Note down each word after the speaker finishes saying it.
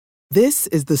This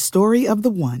is the story of the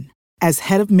one. As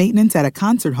head of maintenance at a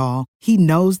concert hall, he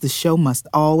knows the show must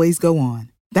always go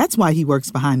on. That's why he works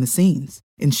behind the scenes,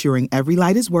 ensuring every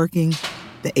light is working,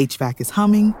 the HVAC is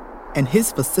humming, and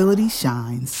his facility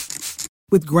shines.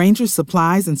 With Grainger's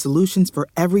supplies and solutions for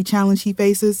every challenge he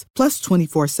faces, plus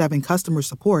 24/7 customer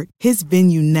support, his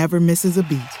venue never misses a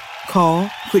beat. Call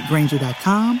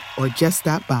quickgrainger.com or just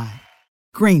stop by.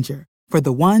 Grainger, for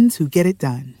the ones who get it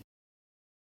done.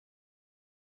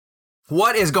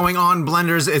 What is going on,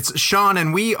 Blenders? It's Sean,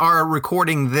 and we are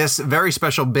recording this very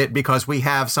special bit because we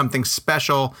have something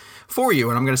special for you.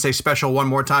 And I'm going to say special one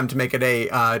more time to make it a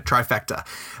trifecta.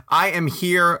 I am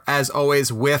here, as always,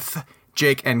 with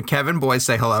Jake and Kevin. Boys,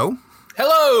 say hello.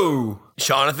 Hello,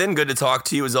 Jonathan. Good to talk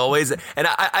to you as always. And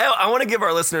I want to give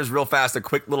our listeners real fast a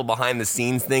quick little behind the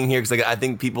scenes thing here, because I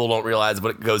think people don't realize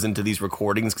what goes into these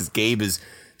recordings, because Gabe is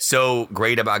so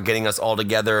great about getting us all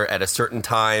together at a certain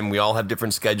time. We all have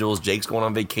different schedules. Jake's going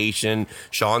on vacation.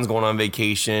 Sean's going on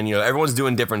vacation. You know, everyone's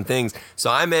doing different things.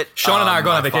 So I'm at Sean and I are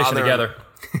going on vacation together.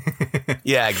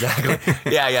 Yeah, exactly.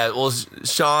 Yeah. Well,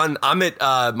 Sean, I'm at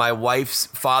my wife's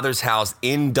father's house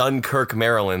in Dunkirk,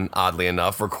 Maryland, oddly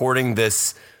enough, recording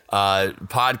this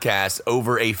podcast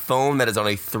over a phone that is on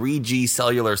a 3G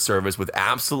cellular service with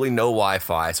absolutely no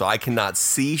Wi-Fi. So I cannot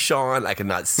see Sean, I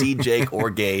cannot see Jake or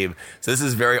Gabe. So this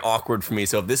is very awkward for me.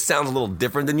 So if this sounds a little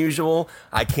different than usual,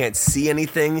 I can't see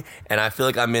anything, and I feel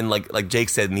like I'm in like Jake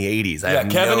said, in the 80s.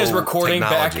 Kevin is recording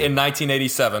technology. back in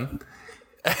 1987.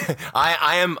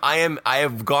 I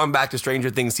have gone back to Stranger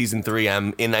Things season 3. I'm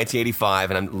in 1985,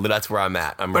 and that's where I'm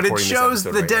at. But it shows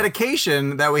the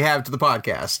dedication that we have to the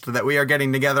podcast, that we are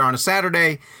getting together on a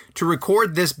Saturday to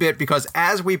record this bit, because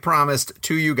as we promised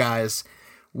to you guys,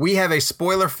 we have a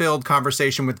spoiler-filled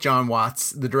conversation with Jon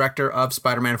Watts, the director of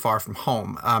Spider-Man Far From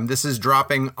Home. This is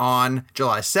dropping on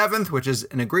July 7th, which is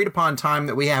an agreed-upon time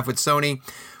that we have with Sony,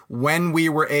 when we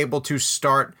were able to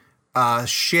start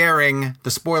sharing the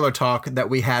spoiler talk that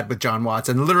we had with Jon Watts.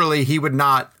 And literally, he would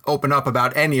not open up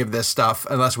about any of this stuff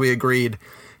unless we agreed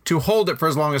to hold it for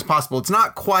as long as possible. It's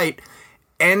not quite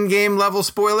endgame level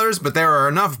spoilers, but there are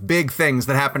enough big things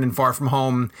that happen in Far From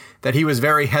Home that he was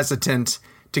very hesitant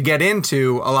to get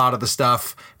into a lot of the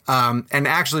stuff, and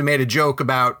actually made a joke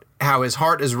about how his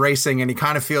heart is racing and he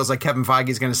kind of feels like Kevin Feige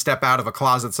is going to step out of a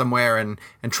closet somewhere and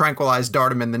tranquilize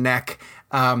dart him in the neck.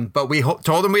 But we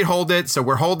told him we'd hold it, so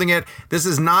we're holding it. This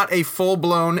is not a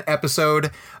full-blown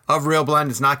episode of Real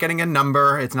Blend. It's not getting a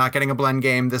number. It's not getting a blend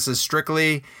game. This is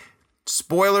strictly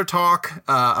spoiler talk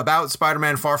about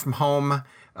Spider-Man Far From Home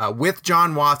with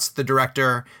Jon Watts, the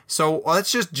director. So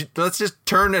let's just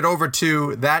turn it over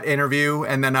to that interview,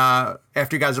 and then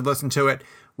after you guys have listened to it,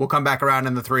 we'll come back around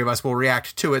and the three of us will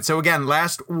react to it. So again,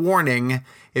 last warning,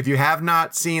 if you have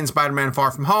not seen Spider-Man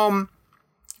Far From Home,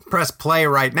 press play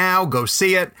right now, go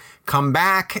see it, come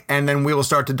back, and then we will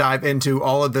start to dive into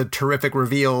all of the terrific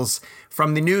reveals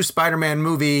from the new Spider-Man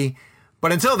movie.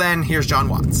 But until then, here's Jon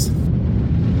Watts.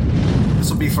 This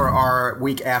will be for our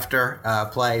week after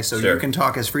play, so sure. You can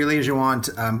talk as freely as you want.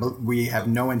 We have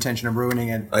no intention of ruining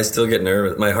it. I still get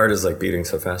nervous. My heart is like beating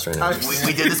so fast right now.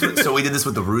 we did this. We did this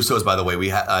with the Russos, by the way. We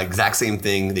had exact same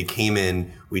thing. They came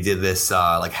in. We did this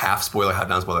like half spoiler, half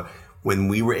non-spoiler. When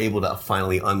we were able to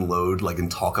finally unload, like,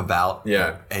 and talk about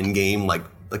Endgame, like,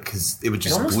 because it would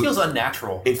just... It almost feels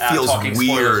unnatural. It feels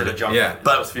weird. Yeah.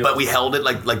 But we held it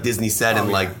like Disney said,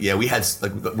 we had,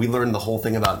 like, we learned the whole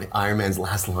thing about Iron Man's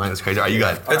last line. It was crazy. All right, you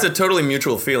guys. It's a totally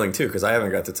mutual feeling, too, because I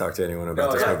haven't got to talk to anyone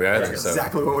about this movie either. That's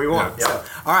exactly what we want. Yeah. So,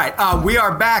 all right, we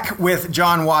are back with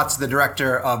Jon Watts, the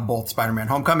director of both Spider-Man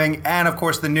Homecoming and, of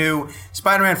course, the new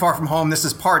Spider-Man Far From Home. This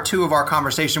is part 2 of our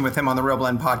conversation with him on the Real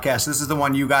Blend podcast. This is the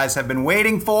one you guys have been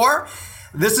waiting for.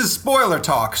 This is spoiler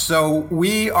talk, so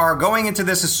we are going into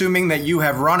this assuming that you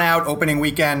have run out opening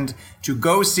weekend to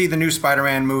go see the new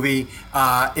Spider-Man movie.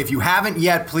 If you haven't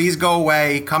yet, please go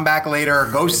away, come back later,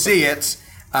 go see it,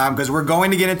 because we're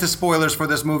going to get into spoilers for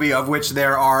this movie, of which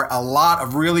there are a lot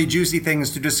of really juicy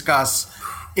things to discuss.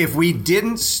 If we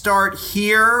didn't start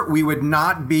here, we would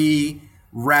not be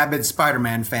rabid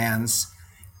Spider-Man fans.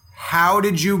 How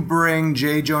did you bring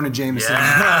J. Jonah Jameson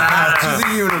back to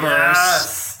the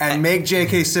universe and make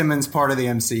J.K. Simmons part of the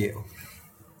MCU?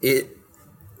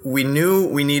 We knew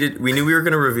we were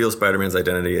going to reveal Spider-Man's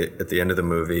identity at the end of the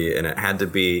movie, and it had to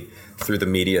be through the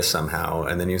media somehow.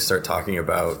 And then you start talking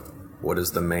about what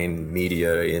is the main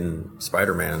media in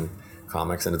Spider-Man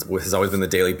comics, and it has always been the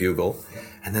Daily Bugle.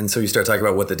 And then so you start talking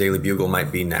about what the Daily Bugle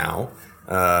might be now,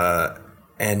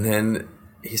 and then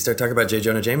he started talking about J.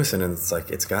 Jonah Jameson, and it's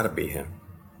like, it's got to be him.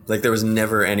 Like, there was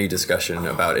never any discussion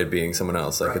about it being someone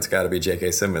else. Like, It's got to be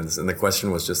J.K. Simmons. And the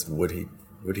question was just, would he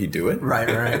would he do it?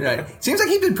 Right. Seems like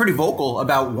he'd been pretty vocal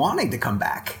about wanting to come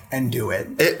back and do it.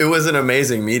 It was an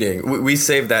amazing meeting. We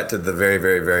saved that to the very,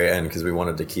 very, very end because we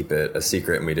wanted to keep it a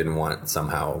secret and we didn't want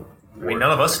somehow... I mean,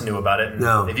 none of us knew about it.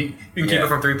 No. If you can keep it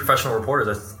from 3 professional reporters,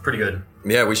 that's pretty good.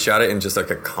 Yeah, we shot it in just like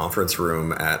a conference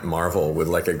room at Marvel with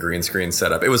like a green screen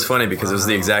setup. It was funny because it was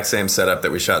the exact same setup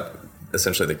that we shot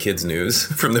essentially the kids' news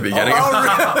from the beginning.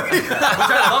 Oh, really? Which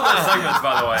I love those segments,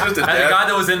 by the way. Just a As a dad- guy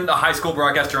that was in a high school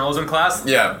broadcast journalism class,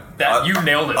 Yeah, you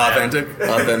nailed it. man. Authentic.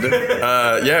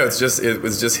 Yeah, it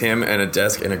was just him and a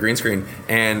desk and a green screen.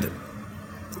 And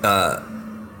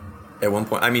at one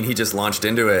point, I mean, he just launched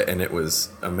into it, and it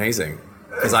was amazing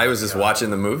because I was just watching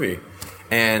the movie,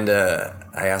 and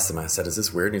I asked him. I said, "Is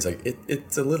this weird?" And he's like,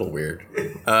 "It's a little weird,"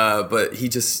 but he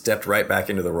just stepped right back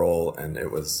into the role, and it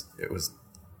was.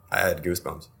 I had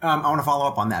goosebumps. I want to follow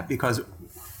up on that because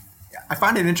I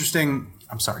find it interesting.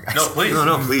 I'm sorry, guys. No, please.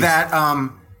 No, please. That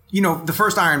the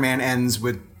first Iron Man ends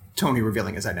with Tony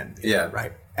revealing his identity. Yeah.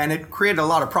 Right. And it created a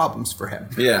lot of problems for him.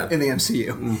 Yeah. In the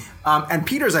MCU. And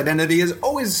Peter's identity is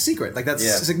always secret. Like that's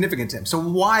significant to him. So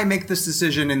why make this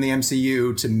decision in the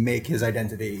MCU to make his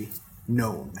identity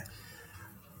known?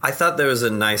 I thought there was a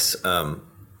nice.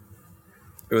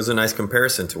 It was a nice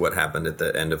comparison to what happened at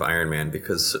the end of Iron Man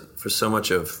because for so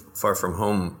much of Far From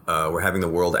Home, we're having the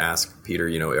world ask Peter, are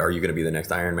you going to be the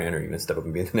next Iron Man? Are you going to step up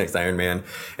and be the next Iron Man?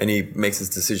 And he makes his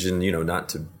decision, not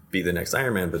to be the next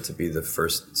Iron Man, but to be the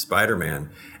first Spider-Man.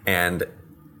 And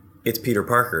it's Peter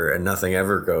Parker and nothing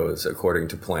ever goes according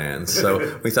to plan.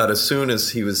 So we thought as soon as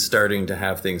he was starting to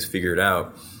have things figured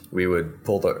out, we would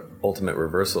pull the ultimate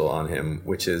reversal on him,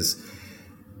 which is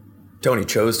Tony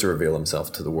chose to reveal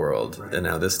himself to the world, and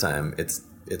now this time it's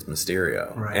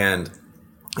Mysterio, and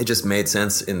it just made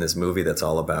sense in this movie that's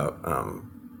all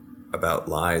about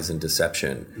lies and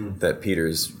deception that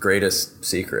Peter's greatest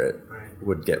secret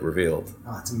would get revealed.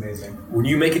 Oh, that's amazing. When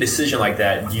you make a decision like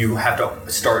that, you have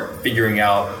to start figuring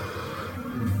out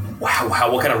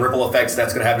what kind of ripple effects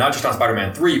that's going to have, not just on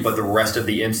Spider-Man 3, but the rest of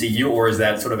the MCU, or is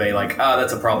that sort of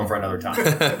that's a problem for another time?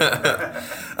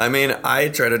 I mean, I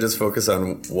try to just focus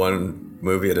on one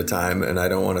movie at a time, and I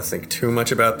don't want to think too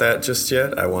much about that just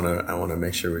yet. I want to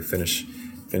make sure we finish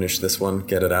this one,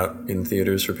 get it out in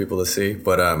theaters for people to see.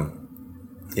 But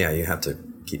you have to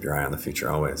keep your eye on the future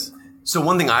always. So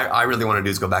one thing I really want to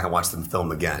do is go back and watch the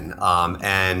film again.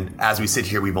 And as we sit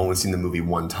here, we've only seen the movie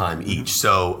one time each.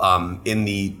 So in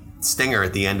the stinger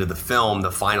at the end of the film,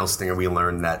 the final stinger, we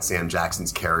learned that Sam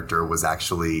Jackson's character was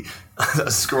actually a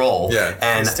Skrull. Yeah,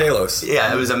 and it's Talos.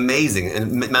 Yeah, it was amazing,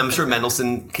 and I'm sure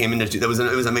Mendelsohn came in to do that.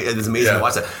 It was amazing to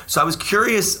watch that. So I was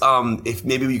curious if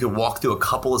maybe we could walk through a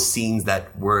couple of scenes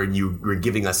where you were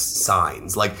giving us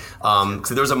signs, like so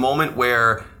there was a moment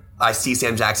where I see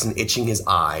Sam Jackson itching his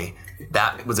eye.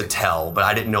 That was a tell, but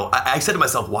I didn't know. I said to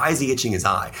myself, why is he itching his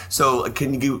eye? So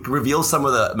can you reveal some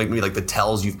of maybe like the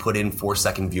tells you've put in for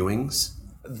second viewings?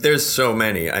 There's so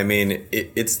many. I mean,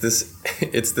 it's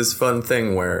this fun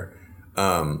thing where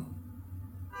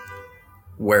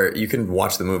you can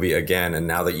watch the movie again, and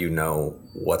now that you know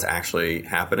what's actually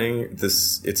happening,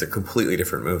 it's a completely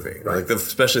different movie. Right. Like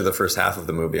especially the first half of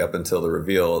the movie up until the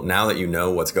reveal. Now that you know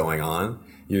what's going on,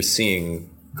 you're seeing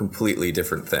completely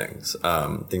different things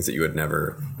that you had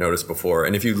never noticed before.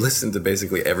 And if you listen to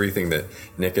basically everything that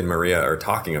Nick and Maria are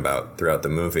talking about throughout the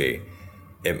movie,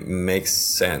 it makes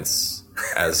sense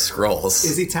as Skrulls.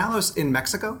 Is he Talos in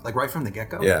Mexico, like right from the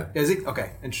get-go? Yeah. Is he?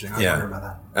 Okay, interesting. I wonder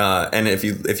about that. And if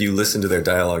you listen to their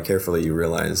dialogue carefully, you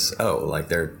realize,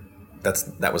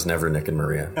 that was never Nick and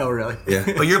Maria. Oh, really? Yeah.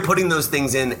 But you're putting those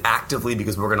things in actively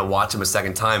because we're going to watch them a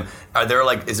second time.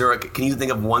 Can you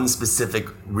think of one specific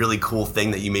really cool thing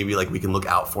that you maybe we can look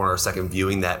out for in our second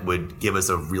viewing that would give us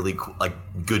a really cool,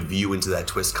 good view into that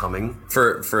twist coming?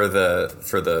 For the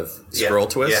Skrull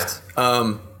twist?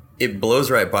 Yeah. It blows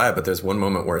right by, but there's one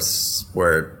moment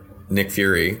where Nick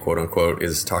Fury, quote unquote,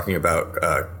 is talking about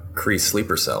Kree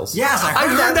sleeper cells. Yes, I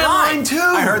heard that line too.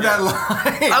 I heard that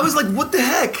line. I was like, what the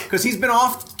heck? Because he's been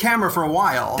off camera for a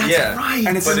while. That's right.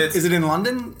 And is it in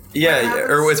London? Yeah,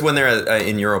 or it's when they're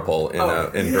in Europol in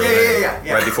Berlin,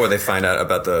 yeah. right before they find out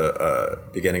about the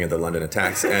beginning of the London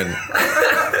attacks.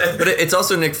 But it's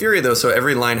also Nick Fury though, so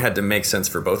every line had to make sense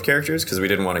for both characters because we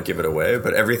didn't want to give it away.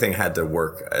 But everything had to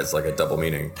work as a double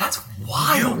meaning. That's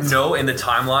wild. You know, in the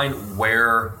timeline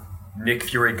where Nick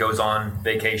Fury goes on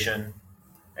vacation.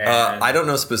 I don't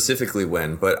know specifically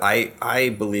when, but I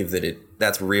believe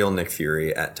that's real Nick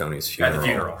Fury at Tony's funeral. At the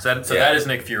funeral. So that is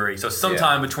Nick Fury. So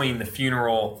sometime between the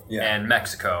funeral and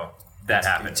Mexico. that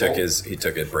happened. He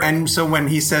took it break. And so when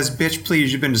he says, "Bitch,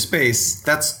 please, you've been to space,"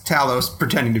 that's Talos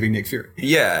pretending to be Nick Fury.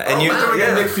 Yeah,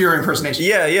 and Nick Fury impersonation.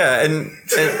 Yeah, and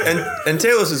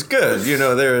Talos is good. You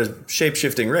know, they're a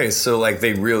shape-shifting race, so like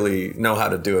they really know how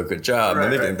to do a good job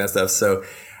mimicking that stuff. So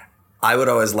I would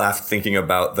always laugh thinking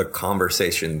about the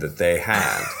conversation that they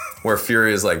had, where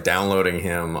Fury is like downloading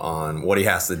him on what he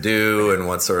has to do and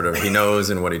what sort of he knows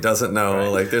and what he doesn't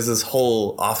know. Like there's this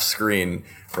whole off-screen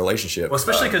relationship. Well,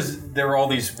 especially because there were all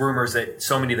these rumors that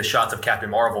so many of the shots of Captain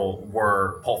Marvel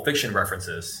were Pulp Fiction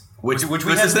references. Which the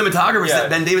cinematographer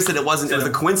said, Ben Davis said it was a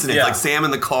coincidence. Yeah. Like Sam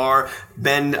in the car,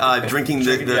 Ben drinking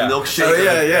the milkshake. Oh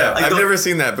yeah. Like, I've never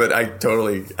seen that, but I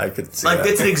could see like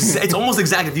that. it's almost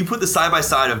exact. If you put the side by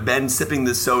side of Ben sipping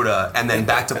the soda and then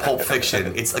back to Pulp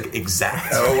Fiction, it's like exact.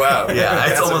 Oh wow. Yeah,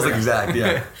 it's almost like exact.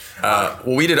 Yeah.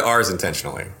 Well, we did ours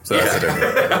intentionally, so that's the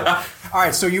difference. All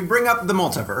right, so you bring up the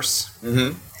multiverse,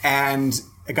 and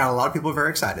it got a lot of people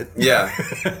very excited. Yeah.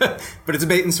 But it's a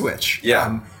bait and switch.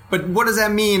 Yeah. But what does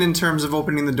that mean in terms of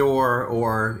opening the door,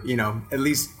 or at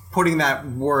least putting that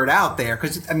word out there?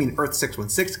 Because I mean, Earth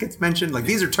 616 gets mentioned. Like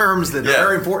these are terms that are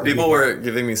very important. People were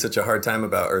giving me such a hard time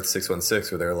about Earth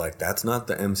 616, where they were like, "That's not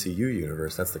the MCU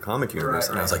universe. That's the comic universe."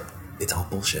 And I was like, "It's all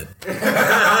bullshit.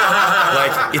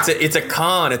 Like it's a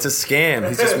con. It's a scam.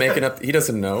 He's just making up. He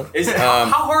doesn't know." Is it how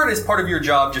hard is part of your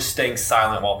job just staying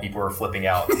silent while people are flipping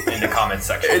out in the comments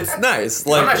section? It's nice.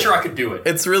 Like, I'm not sure I could do it.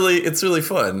 It's really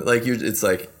fun. Like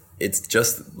it's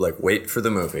just like wait for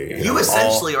the movie. You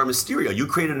essentially are Mysterio. You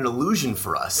created an illusion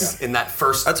for us in that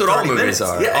first. That's what all 30 movies minutes.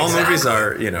 are. Yeah, all exactly. movies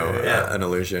are, an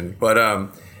illusion. But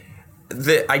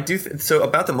I do. So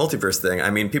about the multiverse thing, I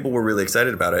mean, people were really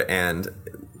excited about it, and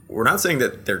we're not saying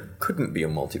that there couldn't be a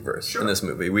multiverse in this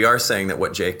movie. We are saying that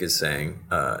what Jake is saying,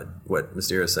 what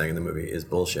Mysterio is saying in the movie, is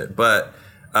bullshit. But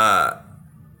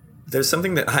there's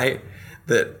something that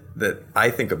I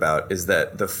think about is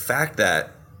that the fact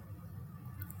that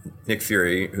Nick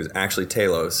Fury, who's actually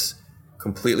Talos,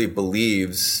 completely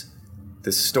believes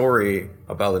this story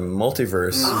about the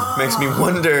multiverse makes me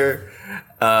wonder.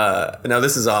 Now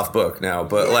this is off book now,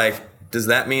 but like, does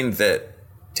that mean that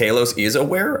Talos is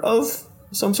aware of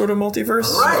some sort of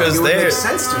multiverse? Right, Because it would make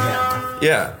sense to him.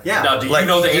 Yeah. Now, do you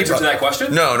know the answer to that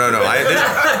question? No.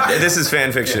 This is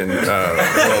fan fiction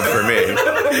world for me.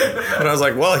 And I was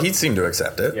like, well, he seemed to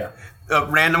accept it. Yeah. A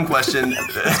random question.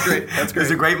 That's great.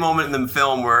 There's a great moment in the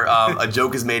film where a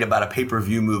joke is made about a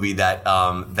pay-per-view movie that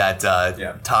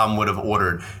Tom would have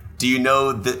ordered. Do you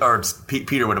know that, or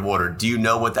Peter would have ordered? Do you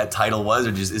know what that title was,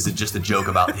 or is it just a joke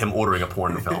about him ordering a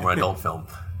porn film or adult film?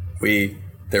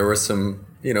 There were some.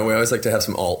 We always like to have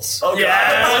some alts. Oh, yeah.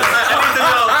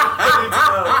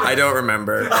 I don't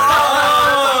remember.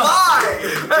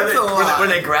 That's a lie. Were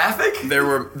they graphic? There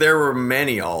were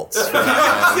many alts.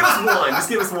 Just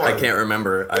give us one. I can't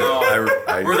remember.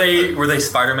 Were they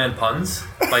Spider-Man puns?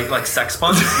 Like sex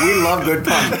puns? We love good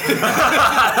puns.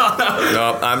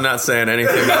 No, I'm not saying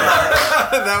anything.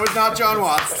 That was not John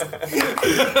Watts.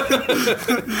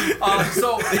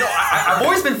 I've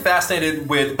always been fascinated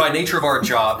with, by nature of our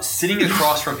job, sitting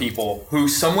across from people who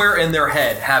somewhere in their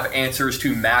head have answers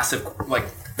to massive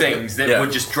things that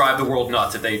would just drive the world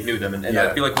nuts if they knew them, and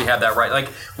I feel like we have that right. Like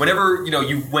whenever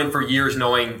you went for years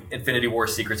knowing Infinity War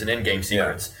secrets and Endgame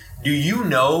secrets. Do you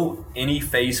know any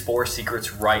Phase 4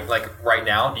 secrets right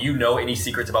now? Do you know any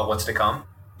secrets about what's to come?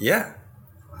 Yeah.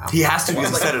 He has to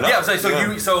because he set it up. Yeah,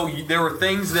 there were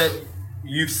things that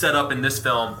you've set up in this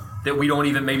film that we don't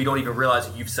even realize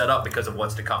that you've set up because of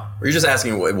what's to come. Or you're just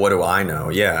asking what do I know?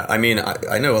 Yeah, I mean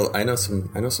I know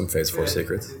some Phase 4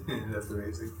 secrets. That's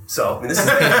amazing. So this is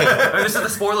the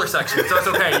spoiler section, so it's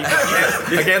okay.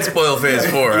 I can't spoil Phase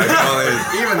 4.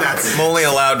 I'm only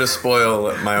allowed to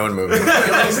spoil my own movie. Isn't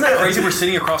that crazy? We're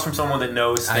sitting across from someone that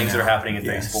knows things that are happening in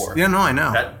Phase 4. Yeah, no, I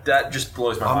know. That just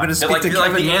blows my mind. I'm going to speak to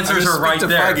Kevin. The answers are right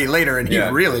there. Feige later, and he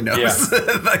really knows.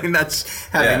 Yeah. I mean, that's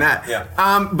having that. Yeah.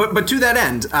 But to that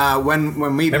end, when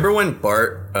we remember when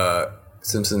Bart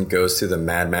Simpson goes to the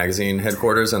Mad Magazine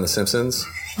headquarters on The Simpsons?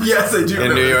 Yes, I do.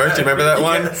 In New York, do you remember that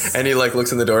one? Yes. And he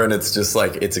looks in the door, and it's just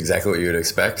it's exactly what you would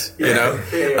expect.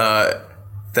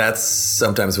 That's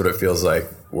sometimes what it feels like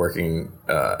working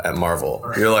at Marvel.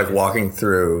 You're walking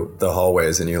through the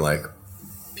hallways, and you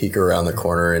peek around the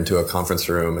corner into a conference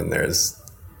room, and there's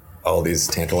all these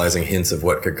tantalizing hints of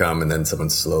what could come, and then someone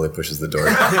slowly pushes the door.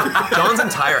 John's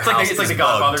entire house it's like the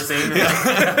Godfather scene.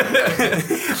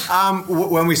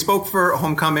 When we spoke for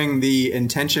Homecoming, the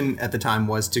intention at the time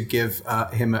was to give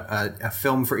him a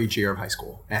film for each year of high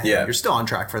school. And you're still on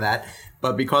track for that.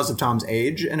 But because of Tom's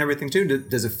age and everything too,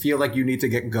 does it feel like you need to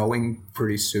get going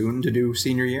pretty soon to do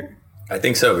senior year? I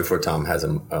think so. Before Tom has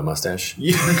a mustache.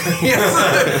 Yes.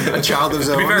 A child of his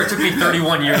To be own. fair, it took me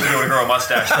 31 years ago to grow a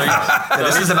mustache. So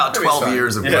This is about 12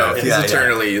 years of growth. He's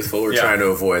eternally youthful. We're trying to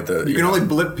avoid the. You can only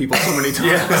blip people so many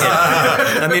times.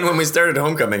 I mean, when we started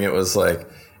Homecoming, it was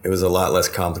a lot less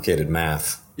complicated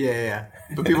math. Yeah.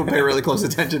 But people pay really close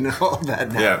attention to all of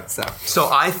that now. Yeah. So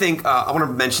I think I want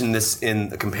to mention this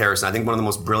in a comparison. I think one of the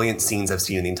most brilliant scenes I've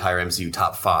seen in the entire MCU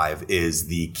top 5 is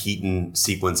the Keaton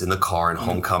sequence in the car in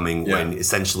Homecoming when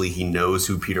essentially he knows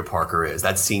who Peter Parker is.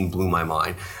 That scene blew my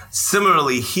mind.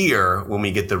 Similarly here, when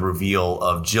we get the reveal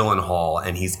of Gyllenhaal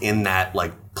and he's in that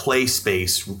like play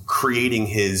space creating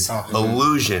his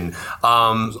illusion.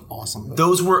 Awesome.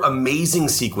 Those were amazing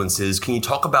sequences. Can you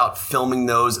talk about filming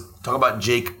those? Talk about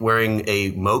Jake wearing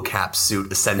a mocap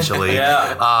suit, essentially.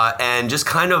 And just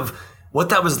kind of what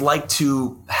that was like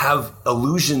to have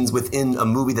illusions within a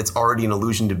movie that's already an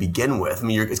illusion to begin with. I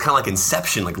mean, it's kind of like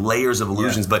Inception, like layers of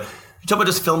illusions. But you talk about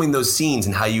just filming those scenes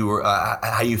and how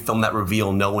you filmed that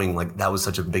reveal knowing like that was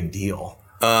such a big deal.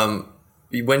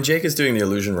 When Jake is doing the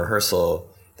illusion rehearsal,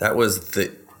 that was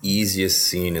the easiest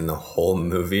scene in the whole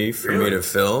movie for me to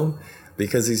film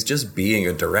because he's just being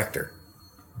a director.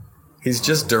 He's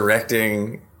just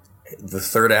directing the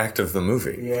third act of the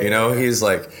movie.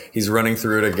 He's running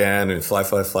through it again and fly,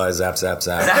 zap, zap,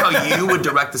 zap. Is that how you would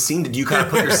direct the scene? Did you kind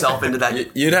of put yourself into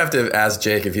that? You'd have to ask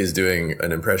Jake if he's doing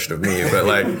an impression of me, but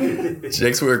like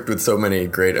Jake's worked with so many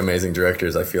great, amazing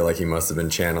directors. I feel like he must have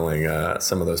been channeling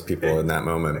some of those people in that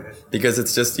moment because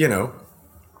it's just,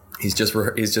 he's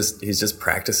just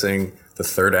practicing the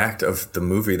third act of the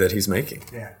movie that he's making.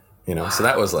 So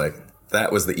that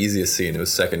was the easiest scene. It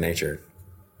was second nature.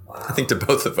 I think to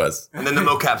both of us. And then the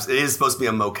mocaps, it is supposed to be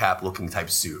a mocap looking type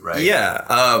suit, right?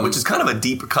 Yeah. Which is kind of a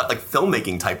deeper cut, like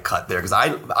filmmaking type cut there. Because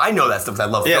I know that stuff because I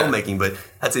love filmmaking, but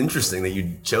that's interesting that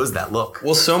you chose that look.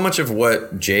 Well, so much of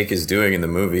what Jake is doing in the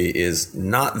movie is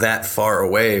not that far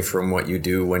away from what you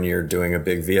do when you're doing a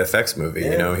big VFX movie.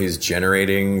 He's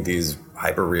generating these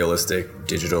hyper-realistic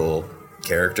digital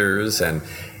characters and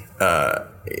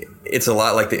it's a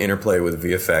lot like the interplay with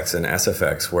VFX and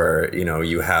SFX where,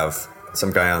 you have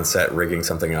some guy on set rigging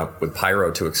something up with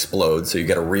pyro to explode so you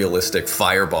get a realistic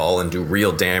fireball and do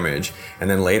real damage. And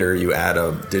then later you add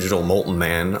a digital molten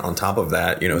man on top of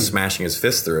that, smashing his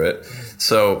fist through it.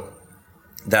 So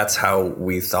that's how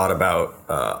we thought about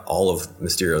all of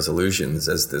Mysterio's illusions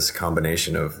as this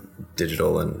combination of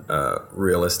digital and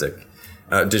realistic,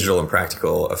 digital and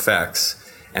practical effects.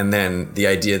 And then the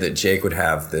idea that Jake would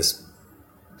have this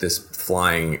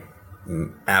flying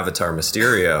avatar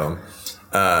Mysterio,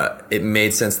 it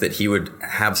made sense that he would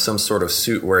have some sort of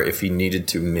suit where if he needed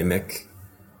to mimic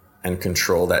and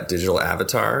control that digital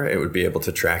avatar, it would be able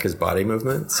to track his body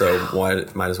movement. So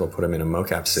might as well put him in a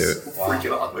mocap suit.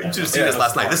 Freaking out. You should have seen this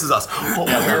last night. This is us. We looked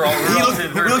at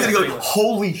it and go,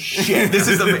 holy shit, this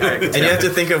is amazing. And you have to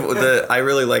think of I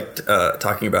really liked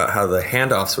talking about how the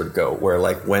handoffs would go, where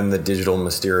like when the digital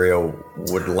Mysterio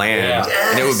would land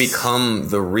and it would become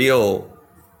the real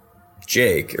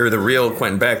Jake or the real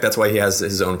Quentin Beck. That's why he has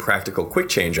his own practical quick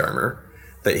change armor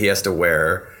that he has to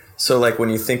wear. So like when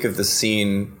you think of the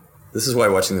scene, this is why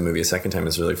watching the movie a second time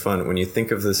is really fun. When you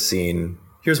think of the scene,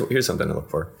 here's something to look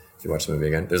for if you watch the movie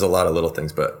again. There's a lot of little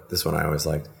things, but this one I always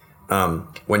liked.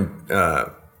 When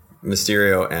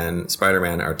Mysterio and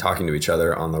Spider-Man are talking to each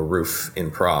other on the roof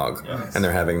in Prague, and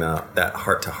they're having that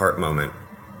heart-to-heart moment.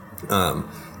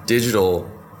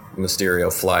 Digital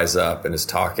Mysterio flies up and is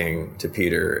talking to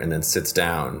Peter and then sits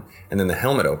down, and then the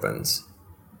helmet opens.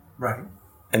 Right.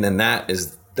 And then that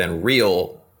is then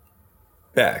real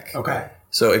Beck. Okay.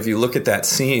 So if you look at that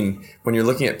scene, when you're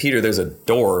looking at Peter, there's a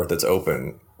door that's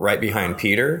open right behind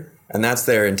Peter. And that's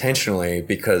there intentionally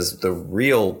because the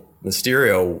real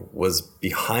Mysterio was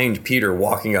behind Peter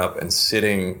walking up and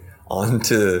sitting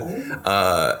onto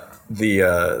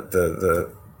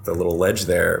the little ledge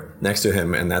there next to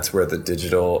him. And that's where the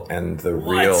digital and the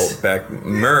real Beck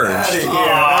merged.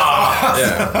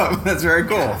 Yeah. That's very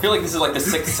cool. I feel like this is like the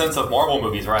Sixth Sense of Marvel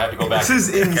movies where I have to go back. This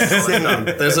is insane.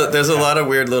 There's a lot of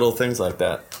weird little things like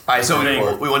that. All right, so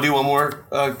we want to do one more?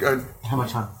 How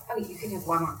much time? Oh, you can have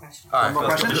one more question. All right, One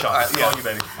more question? All right, It's all you,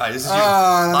 baby. All right, this is you.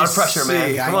 A lot of pressure,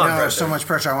 man. I Come on, know, pressure. so much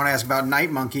pressure. I want to ask about Night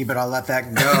Monkey, but I'll let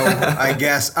that go, I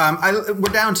guess.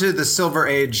 We're down to the Silver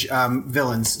Age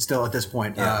villains still at this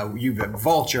point. You've got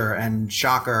Vulture and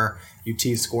Shocker. You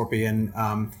tease Scorpion.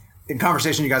 In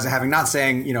conversation you guys are having, not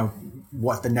saying,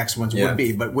 what the next ones would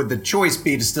be, but would the choice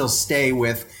be to still stay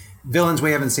with villains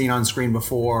we haven't seen on screen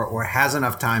before or has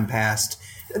enough time passed?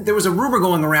 There was a rumor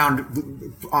going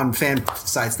around on fan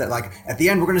sites that, like, at the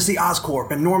end we're going to see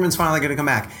Oscorp and Norman's finally going to come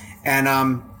back. And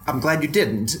I'm glad you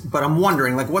didn't, but I'm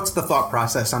wondering, like, what's the thought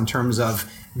process on terms of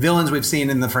villains we've seen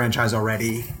in the franchise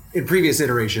already in previous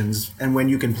iterations, and when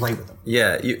you can play with them?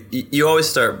 Yeah, you always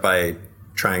start by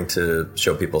trying to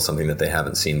show people something that they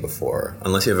haven't seen before,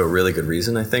 unless you have a really good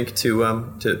reason, I think, to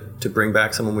bring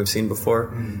back someone we've seen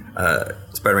before.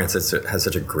 Spider-Man has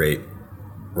such a great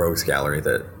rogues gallery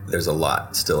that there's a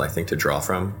lot still, I think, to draw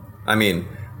from. I mean,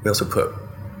 we also put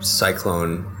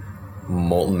Cyclone,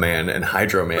 Molten Man, and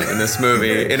Hydro Man in this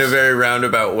movie in a very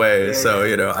roundabout way. So,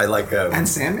 I like... and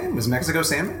Sandman? Was Mexico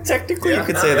Sandman? Technically, you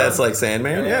could say that's like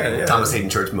Sandman. Yeah. Thomas Hayden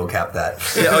Church mocap that.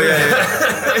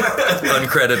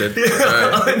 Uncredited.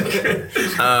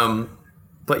 Right.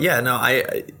 But yeah, no,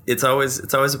 it's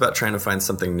always about trying to find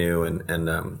something new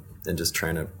and just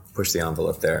trying to push the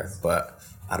envelope there. But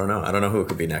I don't know who it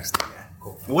could be next.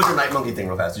 Cool. What's your Night Monkey thing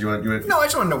real fast? Did you want No, I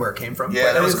just want to know where it came from.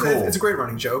 Yeah, that was cool. It's a great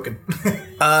running joke. And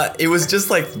it was just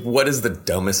like, what is the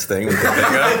dumbest thing we could think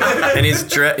of? And he's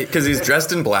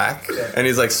dressed in black, and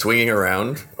he's like swinging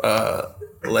around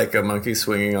like a monkey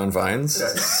swinging on vines.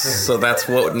 So that's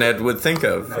what Ned would think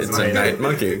of. It's a night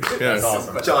monkey. Yeah. That's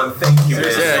awesome. John, thank you.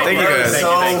 Yeah, thank you guys.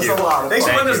 Thank you. Thanks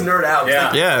for letting us nerd out.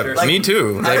 Yeah, me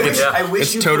too. Like I wish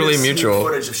it's you totally could have mutual. seen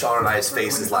footage of Sean and I's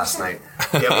faces last night.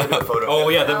 Yeah, we're gonna do a photo. Oh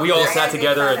yeah, we all sat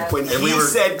together and When we he were.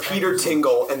 said Peter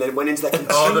Tingle and then went into that the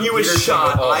continuous Peter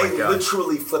shot, Tingle. Oh my I God.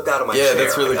 literally flipped out of my chair. Yeah,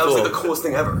 that's really That was cool. like the coolest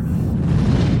thing ever.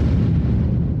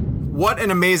 what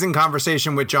an amazing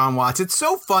conversation with Jon Watts. It's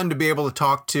so fun to be able to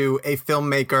talk to a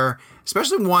filmmaker,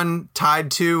 especially one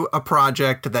tied to a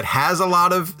project that has a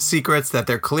lot of secrets that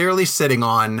they're clearly sitting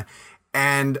on.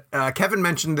 And Kevin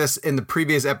mentioned this in the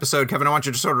previous episode. Kevin, I want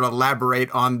you to sort of elaborate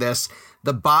on this.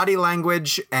 The body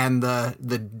language and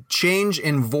the change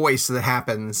in voice that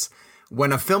happens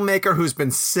when a filmmaker who's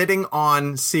been sitting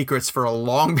on secrets for a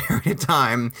long period of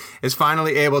time is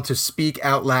finally able to speak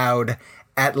out loud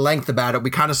at length about it. We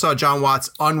kind of saw Jon Watts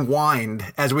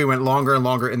unwind as we went longer and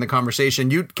longer in the conversation.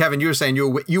 Kevin, you were saying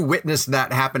you witnessed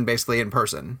that happen basically in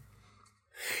person.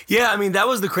 Yeah, I mean, that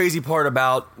was the crazy part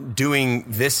about doing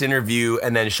this interview,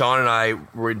 and then Sean and I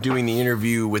were doing the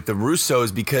interview with the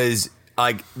Russos, because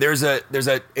like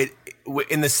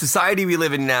in the society we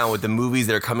live in now with the movies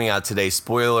that are coming out today,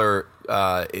 spoilers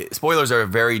are a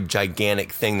very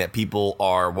gigantic thing that people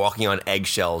are walking on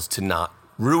eggshells to not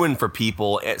ruin for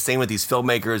people. Same with these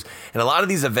filmmakers. And a lot of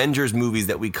these Avengers movies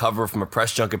that we cover from a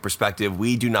press junket perspective,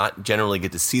 we do not generally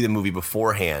get to see the movie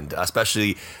beforehand,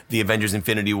 especially the Avengers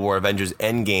Infinity War, Avengers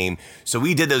Endgame. So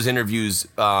we did those interviews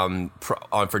for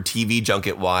TV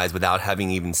junket wise without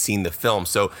having even seen the film.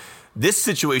 So this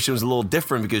situation was a little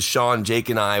different because Sean, Jake,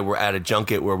 and I were at a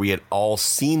junket where we had all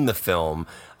seen the film.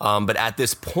 But at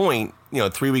this point,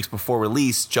 3 weeks before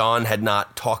release, John had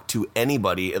not talked to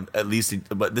anybody, at least,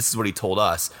 but this is what he told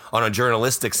us, on a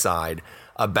journalistic side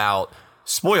about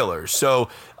spoilers. So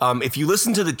if you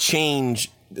listen to the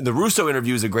change, the Russo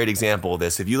interview is a great example of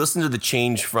this. If you listen to the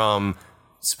change from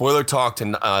spoiler talk to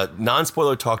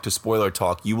non-spoiler talk to spoiler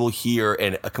talk, you will hear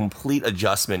a complete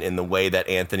adjustment in the way that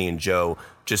Anthony and Joe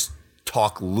just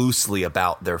talk loosely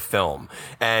about their film.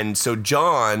 And so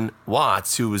Jon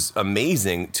Watts, who was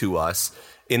amazing to us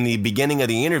in the beginning of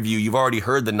the interview, you've already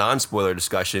heard the non-spoiler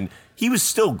discussion. He was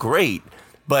still great,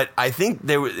 but I think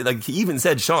there was, like he even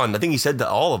said, Sean, I think he said to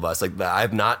all of us, like, I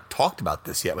have not talked about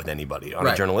this yet with anybody on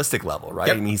a journalistic level, right?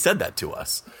 Yep. I mean, he said that to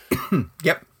us.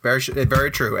 Yep, very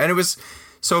true. And it was,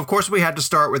 so of course we had to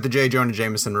start with the J. Jonah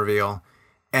Jameson reveal.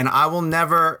 And I will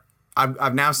never,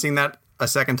 I've now seen that a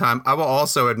second time. I will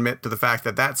also admit to the fact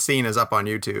that scene is up on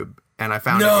YouTube, and I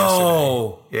found it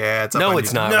yesterday. Yeah, it's up on YouTube. No,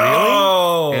 it's not.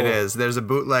 No, It is. There's a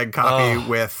bootleg copy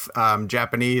with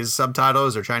Japanese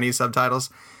subtitles or Chinese subtitles.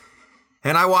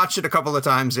 And I watched it a couple of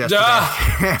times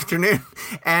yesterday afternoon.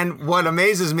 And what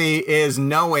amazes me is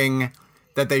knowing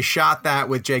that they shot that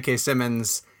with J.K.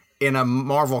 Simmons in a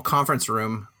Marvel conference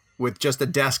room with just a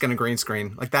desk and a green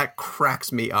screen. Like, that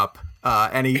cracks me up.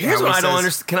 And Here's what I don't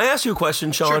understand. Can I ask you a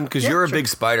question, Sean? Because you're a big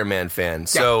Spider-Man fan.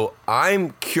 So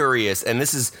I'm curious, and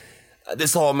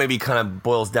this all maybe kind of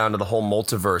boils down to the whole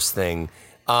multiverse thing.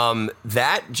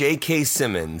 That J.K.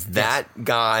 Simmons, that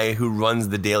guy who runs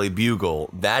the Daily Bugle,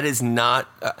 that is not...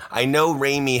 I know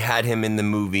Raimi had him in the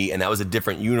movie, and that was a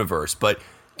different universe, but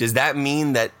does that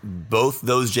mean that both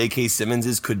those J.K.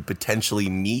 Simmonses could potentially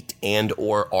meet, and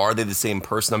or are they the same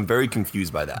person? I'm very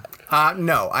confused by that.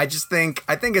 No, I think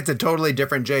it's a totally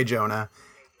different J. Jonah.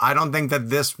 I don't think that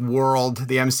this world,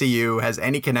 the MCU, has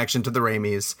any connection to the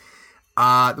Raimis.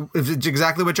 It's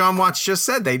exactly what Jon Watts just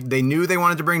said. They knew they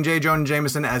wanted to bring J. Jonah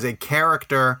Jameson as a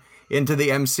character into the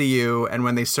MCU, and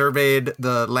when they surveyed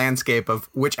the landscape of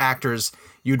which actors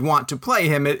you'd want to play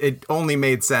him, it only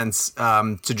made sense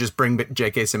to just bring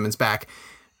J.K. Simmons back,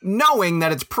 knowing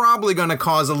that it's probably going to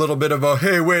cause a little bit of a,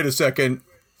 hey, wait a second,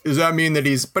 does that mean that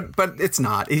he's... But it's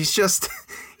not. He's just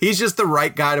the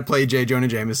right guy to play J. Jonah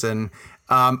Jameson.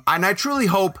 And I truly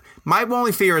hope... My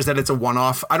only fear is that it's a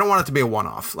one-off. I don't want it to be a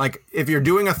one-off. Like, if you're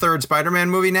doing a third Spider-Man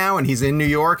movie now and he's in New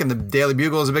York and the Daily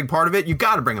Bugle is a big part of it, you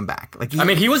got to bring him back. Like,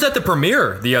 he was at the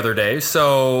premiere the other day,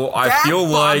 so I feel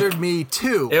like... That bothered me,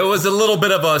 too. It was a little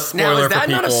bit of a spoiler now, is that for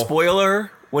people. Not a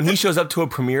spoiler? When he shows up to a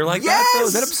premiere like that, though?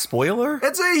 Is that a spoiler?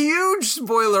 It's a huge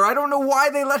spoiler. I don't know why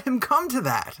they let him come to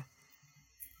that.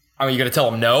 I mean, you going to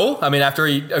tell him no? I mean, after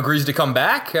he agrees to come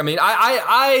back? I mean,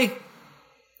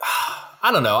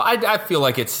 I don't know. I feel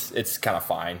like it's kind of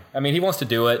fine. I mean, he wants to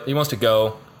do it. He wants to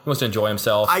go. He wants to enjoy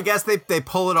himself. I guess they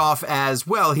pull it off as,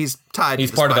 well, he's tied He's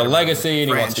to the part of the Spider-Man legacy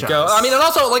and he wants to franchise. go. I mean, and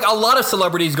also, like, a lot of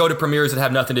celebrities go to premieres that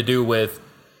have nothing to do with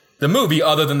the movie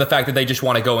other than the fact that they just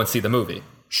want to go and see the movie.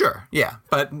 Sure, yeah.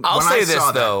 But I'll when say I this,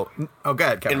 saw though. Oh, go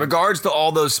ahead, Kevin. In regards to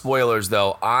all those spoilers,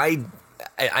 though, I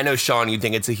know, Sean, you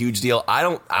think it's a huge deal. I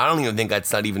don't even think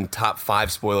that's not even top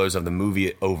 5 spoilers of the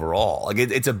movie overall. Like,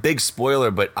 it's a big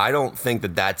spoiler, but I don't think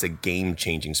that that's a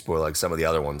game-changing spoiler like some of the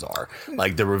other ones are.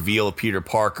 Like the reveal of Peter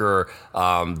Parker,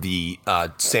 the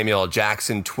Samuel L.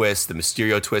 Jackson twist, the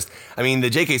Mysterio twist. I mean, the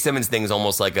J.K. Simmons thing is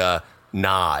almost like a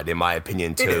nod, in my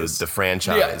opinion, to the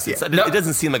franchise. Yeah. It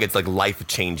doesn't seem like it's like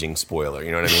life-changing spoiler.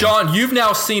 You know what I mean? Sean, you've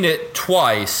now seen it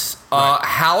twice. Right.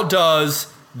 How does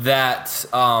that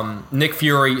Nick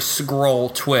Fury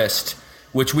Skrull twist,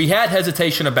 which we had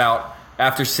hesitation about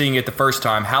after seeing it the first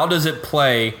time, how does it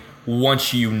play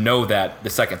once you know that the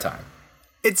second time?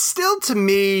 It's still, to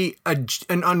me, an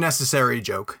unnecessary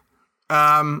joke.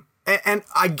 And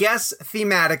I guess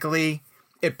thematically,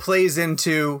 it plays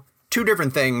into two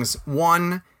different things.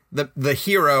 One, a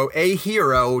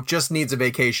hero just needs a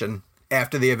vacation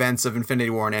after the events of Infinity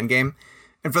War and Endgame.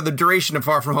 And for the duration of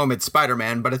Far From Home, it's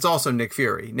Spider-Man, but it's also Nick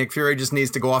Fury. Nick Fury just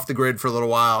needs to go off the grid for a little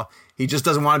while. He just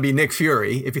doesn't want to be Nick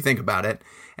Fury, if you think about it.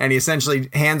 And he essentially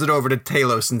hands it over to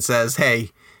Talos and says, hey,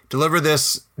 deliver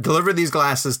these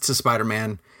glasses to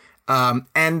Spider-Man. The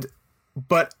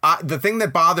thing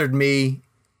that bothered me,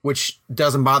 which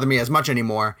doesn't bother me as much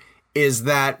anymore, is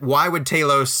that why would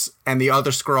Talos and the other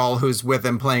Skrull who's with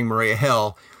him playing Maria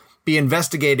Hill be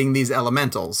investigating these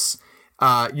elementals?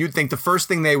 You'd think the first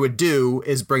thing they would do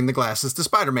is bring the glasses to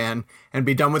Spider-Man and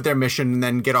be done with their mission and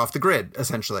then get off the grid,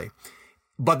 essentially.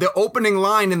 But the opening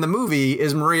line in the movie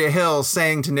is Maria Hill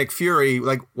saying to Nick Fury,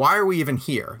 like, why are we even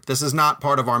here? This is not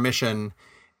part of our mission.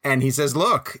 And he says,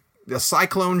 look, the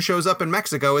cyclone shows up in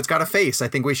Mexico. It's got a face. I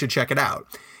think we should check it out.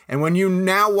 And when you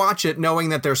now watch it knowing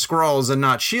that they're Skrulls and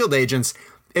not S.H.I.E.L.D. agents,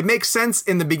 it makes sense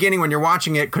in the beginning when you're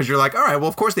watching it because you're like, all right, well,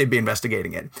 of course they'd be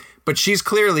investigating it. But she's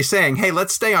clearly saying, hey,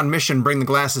 let's stay on mission, bring the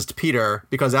glasses to Peter,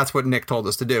 because that's what Nick told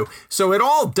us to do. So it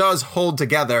all does hold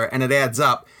together and it adds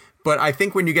up. But I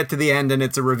think when you get to the end and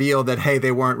it's a reveal that, hey,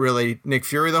 they weren't really Nick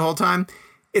Fury the whole time,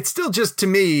 it's still just, to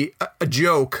me, a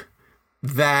joke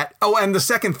that... Oh, and the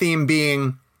second theme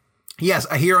being, yes,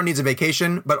 a hero needs a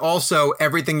vacation, but also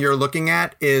everything you're looking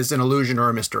at is an illusion or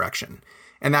a misdirection.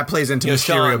 And that plays into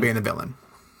Mysterio being the villain.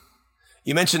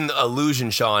 You mentioned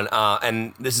illusion, Sean,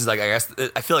 and this is like, I guess,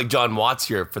 I feel like John Watts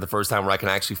here for the first time where I can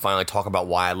actually finally talk about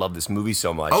why I love this movie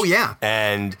so much. Oh, yeah.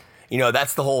 And, you know,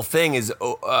 that's the whole thing is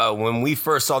when we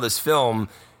first saw this film,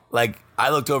 like,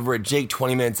 I looked over at Jake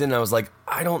 20 minutes in and I was like,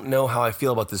 I don't know how I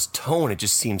feel about this tone. It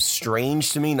just seems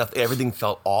strange to me. Everything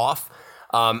felt off.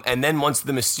 And then once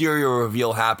the Mysterio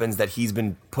reveal happens that he's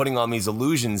been putting on these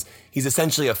illusions, he's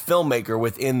essentially a filmmaker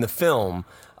within the film,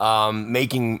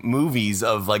 making movies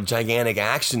of like gigantic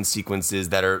action sequences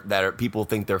that are people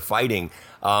think they're fighting.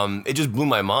 It just blew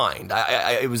my mind.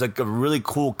 It was like a really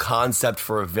cool concept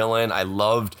for a villain. I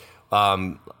loved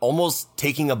almost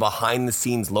taking a behind the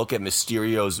scenes look at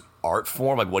Mysterio's art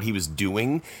form, like what he was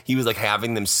doing. He was like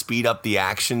having them speed up the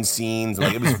action scenes.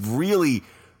 Like it was really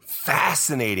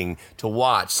fascinating to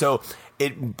watch. So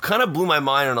it kind of blew my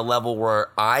mind on a level where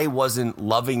I wasn't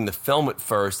loving the film at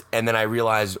first, and then I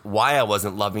realized why I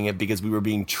wasn't loving it, because we were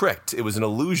being tricked. It was an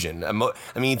illusion. I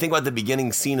mean, think about the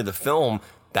beginning scene of the film.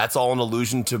 That's all an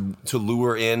illusion to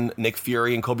lure in Nick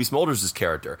Fury and Kobe Smulders'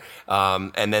 character.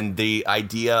 And then the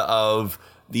idea of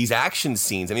these action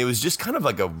scenes. I mean, it was just kind of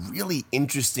like a really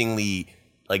interestingly,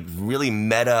 like really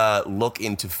meta look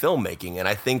into filmmaking. And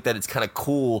I think that it's kind of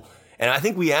cool. And I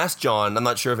think we asked John, I'm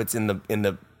not sure if it's in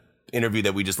the interview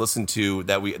that we just listened to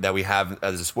that we have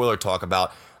as a spoiler talk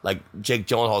about, like Jake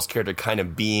Gyllenhaal's character kind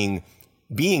of being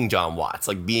being John Watts,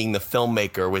 like being the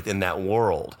filmmaker within that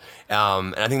world.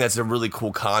 And I think that's a really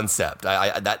cool concept.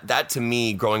 That to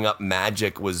me, growing up,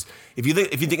 magic was, if you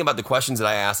think about the questions that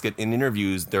I ask it in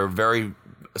interviews, they're very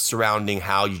surrounding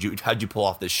how'd you pull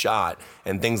off this shot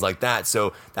and things like that.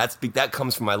 So that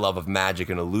comes from my love of magic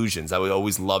and illusions. I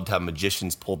always loved how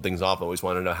magicians pulled things off. I always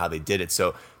wanted to know how they did it.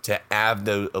 So to have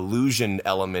the illusion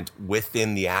element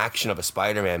within the action of a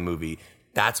Spider-Man movie,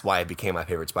 that's why it became my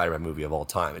favorite Spider-Man movie of all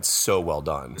time. It's so well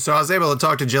done. So I was able to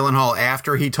talk to Gyllenhaal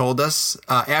after he told us,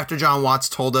 after John Watts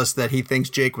told us that he thinks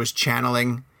Jake was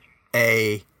channeling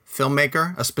a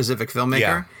filmmaker, a specific filmmaker.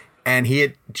 Yeah. And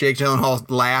Jake Gyllenhaal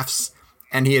laughs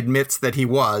and he admits that he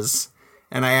was.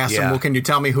 And I asked him, well, can you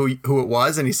tell me who it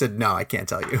was? And he said, no, I can't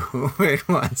tell you who it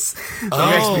was.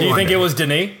 So Do you think it was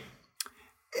Denis?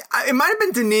 It might have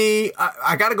been Denis.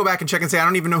 I got to go back and check and say, I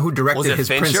don't even know who directed his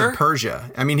Fincher? Prince of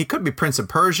Persia. I mean, he could be Prince of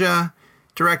Persia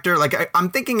director. Like, I'm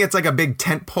thinking it's like a big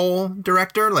tentpole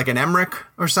director, like an Emmerich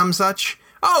or some such.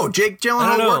 Oh, Jake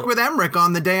Gyllenhaal worked with Emmerich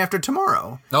on The Day After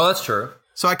Tomorrow. No, that's true.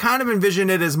 So I kind of envision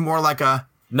it as more like a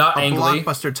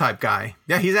blockbuster type guy.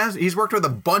 Yeah, he's worked with a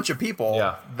bunch of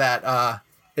people that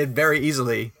it very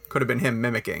easily could have been him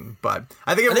mimicking. But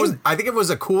I think if it was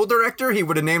a cool director, he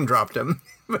would have name dropped him.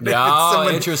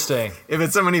 Interesting. If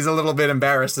it's someone he's a little bit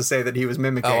embarrassed to say that he was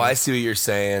mimicking. Oh, I see what you're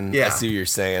saying. Yeah. I see what you're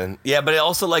saying. Yeah, but I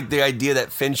also like the idea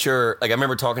that Fincher, like I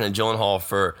remember talking to Gyllenhaal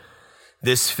for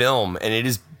this film, and it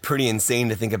is pretty insane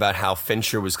to think about how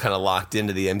Fincher was kind of locked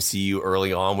into the MCU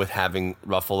early on with having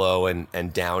Ruffalo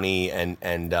and Downey and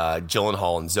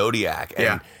Gyllenhaal and Zodiac.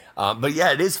 And, but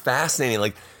yeah, it is fascinating.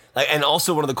 Like, and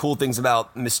also one of the cool things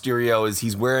about Mysterio is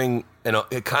he's wearing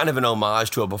kind of an homage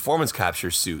to a performance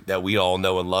capture suit that we all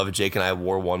know and love. Jake and I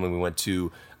wore one when we went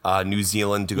to New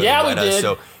Zealand to go to Weta. We did.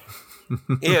 So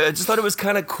yeah, I just thought it was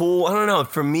kind of cool. I don't know.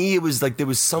 For me, it was like there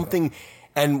was something.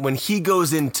 And when he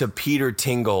goes into Peter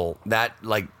Tingle, that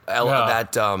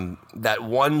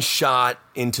one shot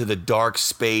into the dark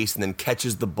space and then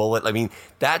catches the bullet. I mean,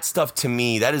 that stuff to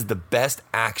me, that is the best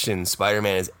action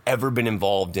Spider-Man has ever been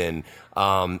involved in.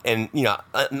 And you know,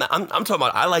 I'm talking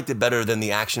about, I liked it better than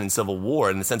the action in Civil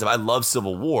War in the sense of I love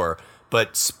Civil War,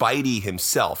 but Spidey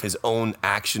himself, his own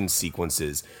action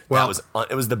sequences,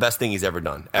 it was the best thing he's ever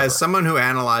done. Ever. As someone who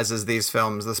analyzes these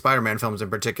films, the Spider-Man films in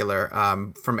particular,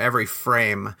 from every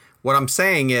frame, what I'm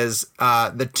saying is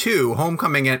the two,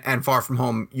 Homecoming and Far From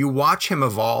Home, you watch him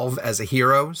evolve as a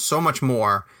hero so much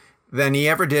more than he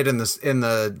ever did in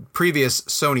the previous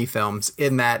Sony films,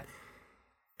 in that.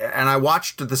 And I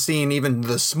watched the scene even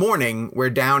this morning where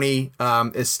Downey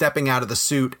is stepping out of the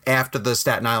suit after the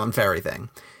Staten Island ferry thing.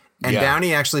 And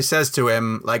Downey actually says to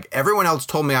him, like, everyone else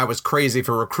told me I was crazy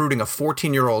for recruiting a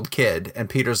 14-year-old kid. And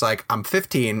Peter's like, I'm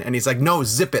 15. And he's like, no,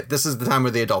 zip it. This is the time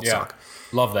where the adults talk.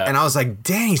 Love that. And I was like,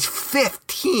 dang, he's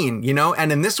 15, you know?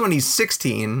 And in this one, he's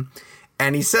 16.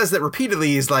 And he says that repeatedly.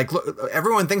 He's like, look,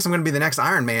 everyone thinks I'm going to be the next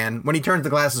Iron Man. When he turns the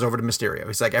glasses over to Mysterio,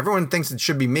 he's like, everyone thinks it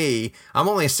should be me. I'm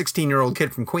only a 16-year-old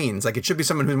kid from Queens. Like, it should be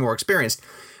someone who's more experienced.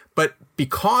 But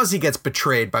because he gets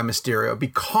betrayed by Mysterio,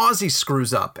 because he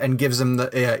screws up and gives him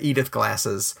the Edith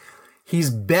glasses, he's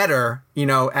better, you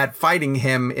know, at fighting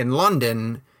him in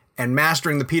London and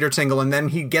mastering the Peter Tingle. And then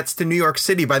he gets to New York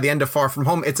City by the end of Far From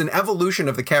Home. It's an evolution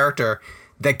of the character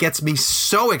that gets me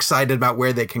so excited about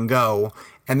where they can go.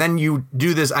 And then you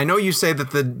do this. I know you say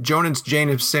that the Jonas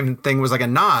Jameson thing was like a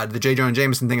nod. The J. Jonah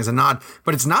Jameson thing is a nod.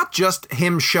 But it's not just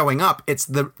him showing up. It's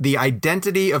the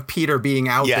identity of Peter being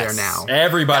out there now.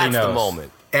 Everybody knows. That's the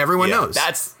moment. Everyone knows.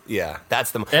 That's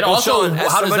the moment. And also,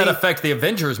 how does that affect the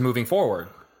Avengers moving forward?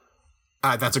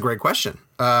 That's a great question.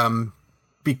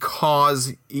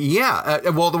 Because,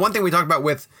 well, the one thing we talked about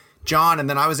with John, and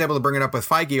then I was able to bring it up with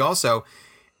Feige also,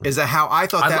 is that how I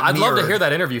thought that I'd love to hear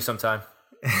that interview sometime.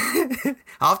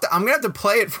 I'm gonna have to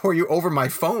play it for you over my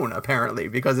phone, apparently,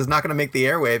 because it's not gonna make the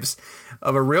airwaves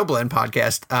of a Real Blend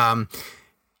podcast.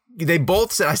 They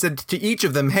both said, I said to each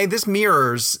of them, hey, this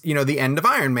mirrors, you know, the end of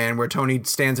Iron Man, where Tony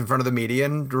stands in front of the media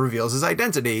and reveals his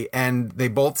identity. And they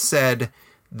both said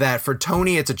that for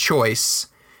Tony, it's a choice,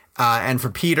 and for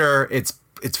Peter, it's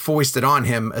foisted on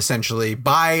him essentially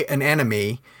by an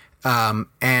enemy,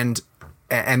 and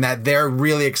that they're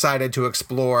really excited to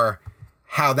explore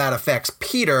how that affects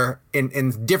Peter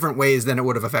in different ways than it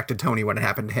would have affected Tony when it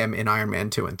happened to him in Iron Man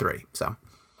 2 and 3. So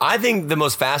I think the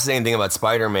most fascinating thing about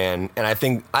Spider-Man, and I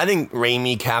think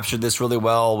Raimi captured this really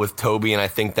well with Tobey, and I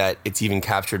think that it's even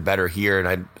captured better here.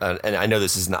 And I know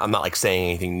this is not, I'm not like saying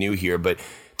anything new here, but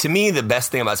to me, the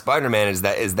best thing about Spider-Man is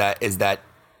that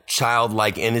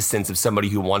childlike innocence of somebody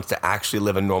who wants to actually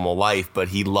live a normal life, but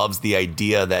he loves the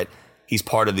idea that he's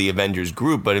part of the Avengers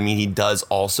group. But I mean, he does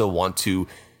also want to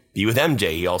be with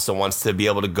MJ. He also wants to be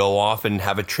able to go off and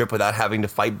have a trip without having to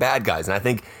fight bad guys. And I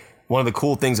think one of the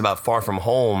cool things about Far From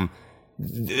Home,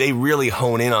 they really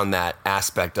hone in on that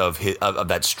aspect of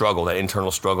that struggle, that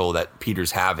internal struggle that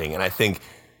Peter's having. And I think,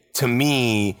 to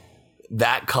me,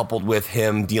 that coupled with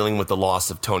him dealing with the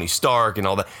loss of Tony Stark and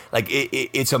all that, like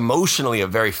it's emotionally a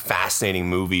very fascinating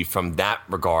movie from that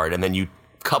regard. And then you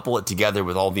couple it together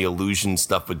with all the illusion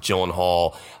stuff with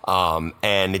Gyllenhaal,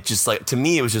 and it just, like, to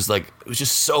me, it was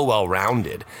just so well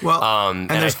rounded. Well,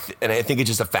 and I think it's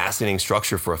just a fascinating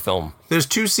structure for a film. There's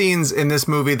two scenes in this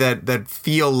movie that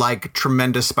feel like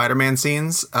tremendous Spider-Man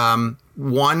scenes.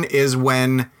 One is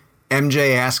when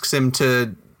MJ asks him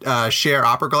to share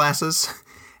opera glasses,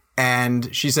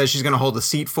 and she says she's going to hold a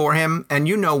seat for him. And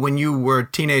when you were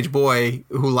a teenage boy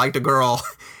who liked a girl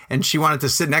and she wanted to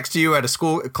sit next to you at a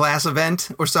school class event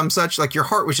or some such, like, your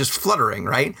heart was just fluttering,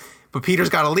 right? But Peter's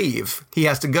got to leave. He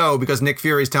has to go because Nick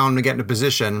Fury's telling him to get into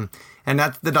position. And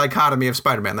that's the dichotomy of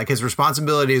Spider-Man. Like, his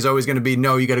responsibility is always going to be,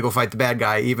 no, you got to go fight the bad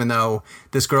guy, even though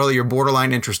this girl that you're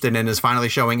borderline interested in is finally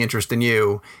showing interest in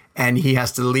you. And he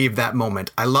has to leave that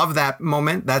moment. I love that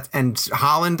moment. And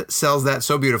Holland sells that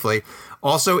so beautifully.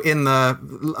 Also in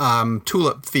the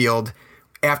tulip field,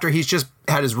 after he's just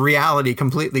had his reality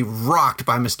completely rocked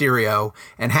by Mysterio,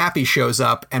 and Happy shows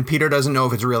up, and Peter doesn't know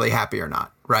if it's really Happy or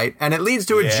not, right? And it leads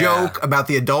to a joke about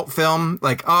the adult film,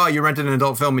 like, oh, you rented an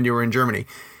adult film when you were in Germany.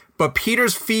 But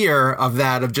Peter's fear of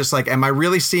that, of just like, am I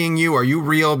really seeing you? Are you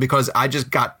real? Because I just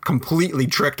got completely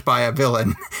tricked by a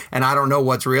villain, and I don't know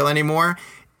what's real anymore.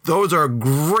 Those are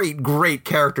great, great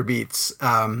character beats.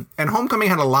 And Homecoming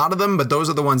had a lot of them, but those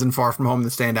are the ones in Far From Home that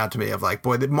stand out to me, of like,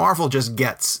 boy, Marvel just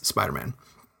gets Spider-Man.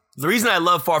 The reason I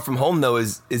love Far From Home, though,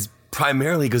 is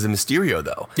primarily because of Mysterio,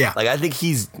 though. Yeah. Like, I think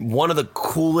he's one of the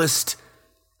coolest,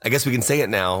 I guess we can say it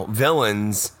now,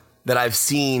 villains that I've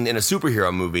seen in a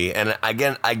superhero movie. And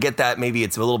again, I get that maybe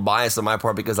it's a little biased on my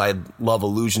part because I love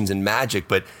illusions and magic,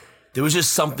 but there was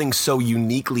just something so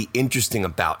uniquely interesting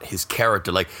about his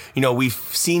character. Like, we've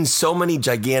seen so many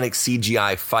gigantic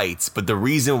CGI fights, but the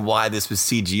reason why this was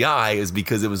CGI is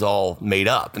because it was all made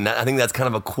up. And I think that's kind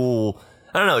of a cool,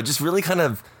 I don't know, it just really kind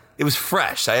of, it was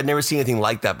fresh. I had never seen anything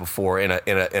like that before in a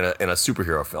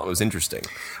superhero film. It was interesting.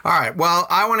 All right. Well,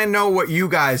 I want to know what you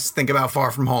guys think about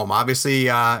Far From Home. Obviously,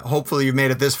 hopefully you've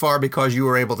made it this far because you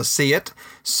were able to see it.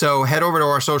 So head over to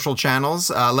our social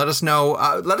channels. Let us know.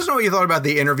 Let us know what you thought about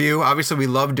the interview. Obviously, we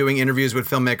love doing interviews with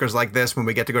filmmakers like this when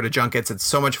we get to go to junkets. It's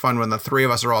so much fun when the three of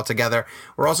us are all together.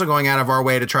 We're also going out of our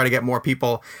way to try to get more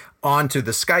people onto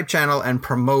the Skype channel and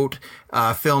promote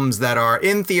films that are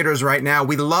in theaters right now.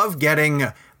 We love getting...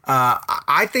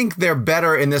 I think they're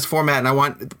better in this format, and I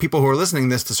want people who are listening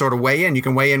to this to sort of weigh in. You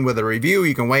can weigh in with a review.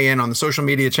 You can weigh in on the social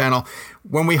media channel.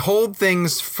 When we hold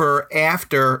things for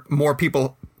after more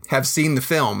people have seen the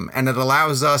film, and it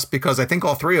allows us, because I think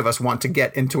all three of us want to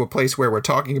get into a place where we're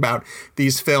talking about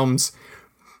these films,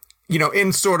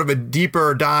 in sort of a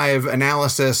deeper dive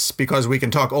analysis, because we can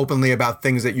talk openly about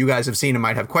things that you guys have seen and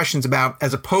might have questions about,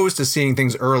 as opposed to seeing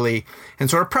things early and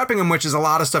sort of prepping them, which is a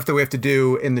lot of stuff that we have to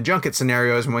do in the junket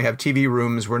scenarios when we have TV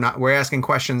rooms. We're asking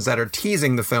questions that are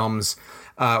teasing the films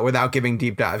without giving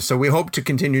deep dives. So we hope to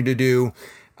continue to do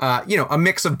a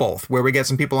mix of both, where we get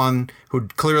some people on who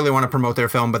clearly want to promote their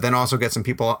film, but then also get some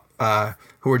people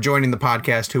who are joining the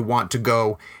podcast who want to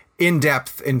go in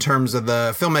depth in terms of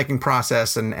the filmmaking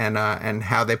process and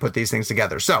how they put these things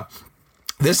together. So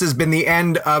this has been the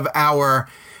end of our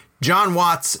John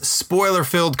Watts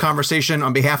spoiler-filled conversation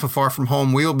on behalf of Far From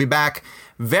Home. We will be back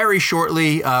very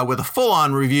shortly with a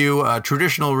full-on review, a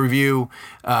traditional review,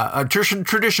 a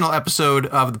traditional episode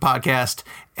of the podcast,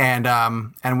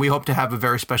 and we hope to have a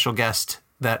very special guest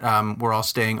that we're all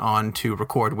staying on to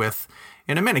record with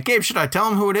in a minute. Gabe, should I tell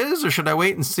him who it is, or should I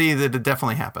wait and see that it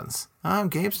definitely happens?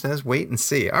 Gabe says wait and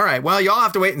see. All right, well, y'all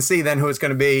have to wait and see then who it's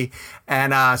going to be.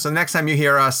 And so next time you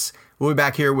hear us, we'll be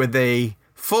back here with a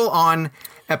full-on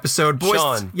episode. Boys,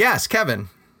 Sean. Yes, Kevin.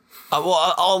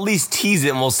 Well, I'll at least tease it,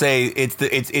 and we'll say it's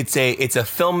a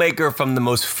filmmaker from the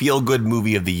most feel-good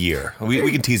movie of the year.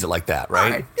 We can tease it like that, right? All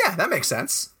right. Yeah, that makes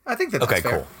sense. I think that's okay.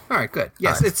 Fair. Cool. All right, good.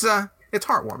 Yes, right. It's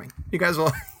heartwarming. You guys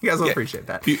will appreciate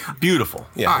that. Beautiful.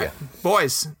 Yeah. All right,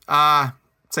 boys.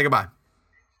 Say goodbye.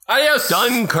 Adios.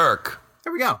 Dunkirk.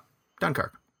 There we go.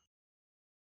 Dunkirk.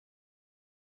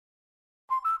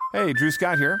 Hey, Drew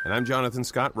Scott here, and I'm Jonathan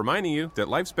Scott, reminding you that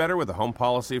life's better with a home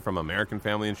policy from American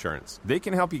Family Insurance. They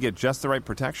can help you get just the right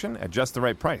protection at just the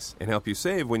right price and help you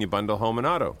save when you bundle home and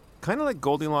auto. Kind of like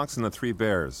Goldilocks and the Three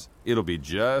Bears. It'll be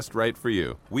just right for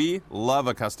you. We love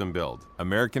a custom build.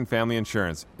 American Family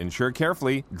Insurance. Insure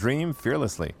carefully, dream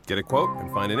fearlessly. Get a quote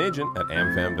and find an agent at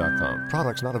amfam.com.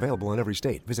 Products not available in every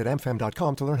state. Visit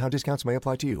amfam.com to learn how discounts may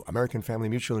apply to you. American Family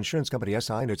Mutual Insurance Company,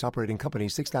 SI, and its operating company,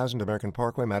 6000 American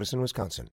Parkway, Madison, Wisconsin.